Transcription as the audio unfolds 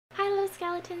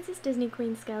Skeletons, it's Disney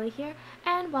Queen Skelly here,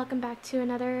 and welcome back to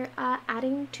another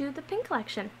adding to the pin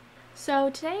collection.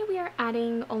 So today we are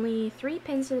adding only 3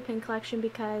 pins to the pin collection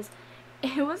because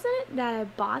it wasn't that I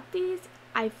bought these,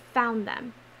 I found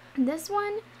them. This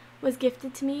one was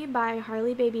gifted to me by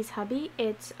Harley Baby's hubby.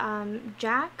 It's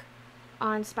Jack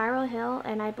on Spiral Hill,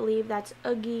 and I believe that's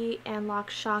Oogie and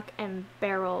Lock, Shock, and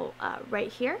Barrel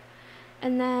right here.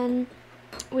 And then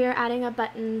we are adding a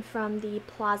button from the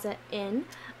Plaza Inn.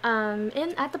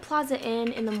 At the Plaza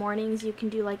Inn in the mornings you can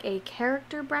do like a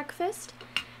character breakfast,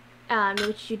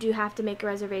 which you do have to make a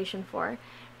reservation for.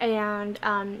 And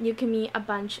you can meet a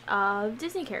bunch of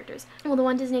Disney characters. Well, the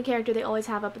one Disney character they always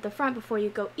have up at the front before you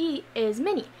go eat is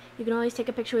Minnie. You can always take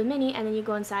a picture with Minnie, and then you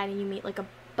go inside and you meet like a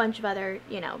bunch of other,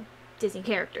 Disney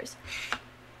characters.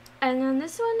 And then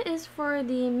this one is for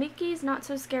the Mickey's Not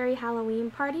So Scary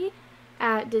Halloween Party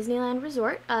at Disneyland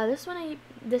Resort. This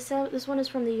one is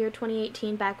from the year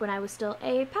 2018, back when I was still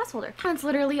a pass holder. That's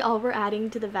literally all we're adding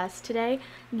to the vest today.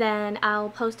 Then I'll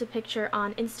post a picture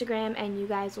on Instagram and you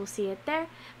guys will see it there.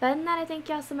 But other than that, I thank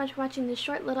y'all so much for watching this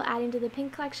short little adding to the pin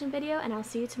collection video, and I'll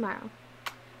see you tomorrow.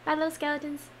 Bye little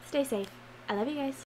skeletons, stay safe. I love you guys.